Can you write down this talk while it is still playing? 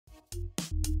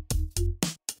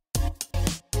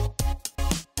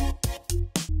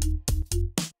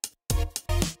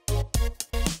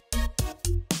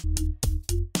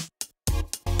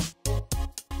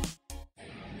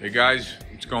Hey guys,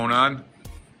 what's going on?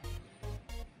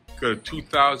 Got a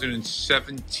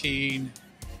 2017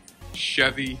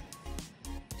 Chevy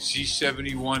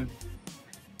C71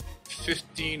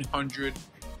 1500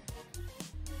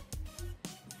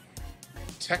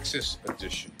 Texas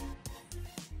edition.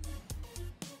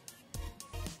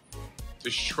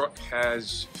 This truck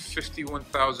has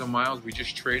 51,000 miles. We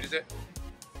just traded it.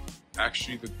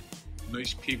 Actually, the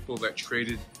nice people that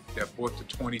bought the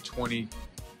 2020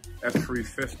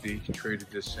 F350 traded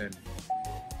this in.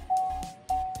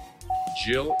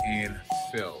 Jill and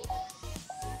Phil.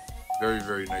 Very,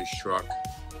 very nice truck.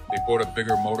 They bought a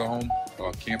bigger motorhome,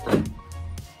 camper, and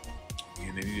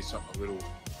they needed something a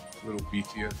little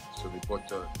beefier, so they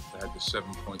had the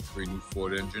 7.3 new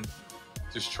Ford engine.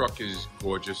 This truck is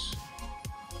gorgeous.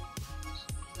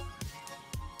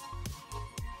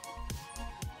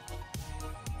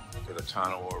 Got a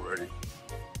tonneau already.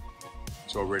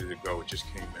 It's all ready to go. It just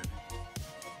came in.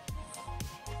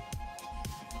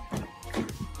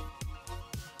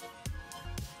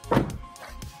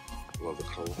 Love the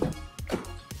color.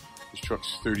 This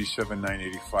truck's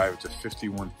 $37,985. It's a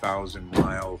 51,000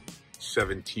 mile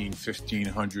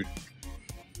 1500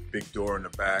 big door in the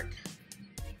back.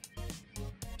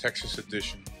 Texas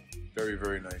edition. Very,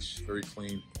 very nice. Very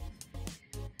clean.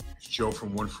 It's Joe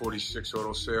from 146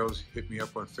 Auto Sales. Hit me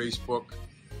up on Facebook.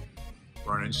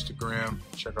 We're on Instagram.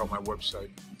 Check out my website.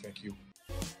 Thank you.